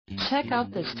Check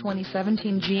out this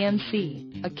 2017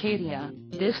 GMC Acadia.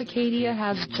 This Acadia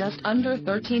has just under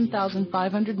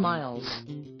 13,500 miles.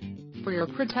 For your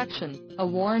protection, a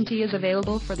warranty is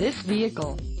available for this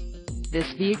vehicle.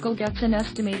 This vehicle gets an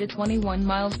estimated 21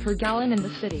 miles per gallon in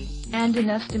the city, and an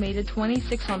estimated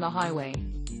 26 on the highway,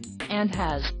 and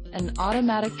has an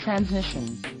automatic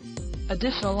transmission.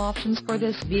 Additional options for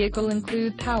this vehicle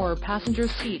include power passenger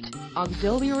seat,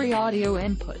 auxiliary audio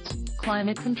input,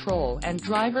 climate control and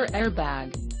driver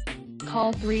airbag.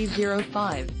 Call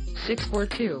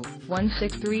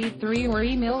 305-642-1633 or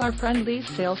email our friendly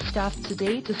sales staff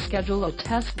today to schedule a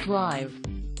test drive.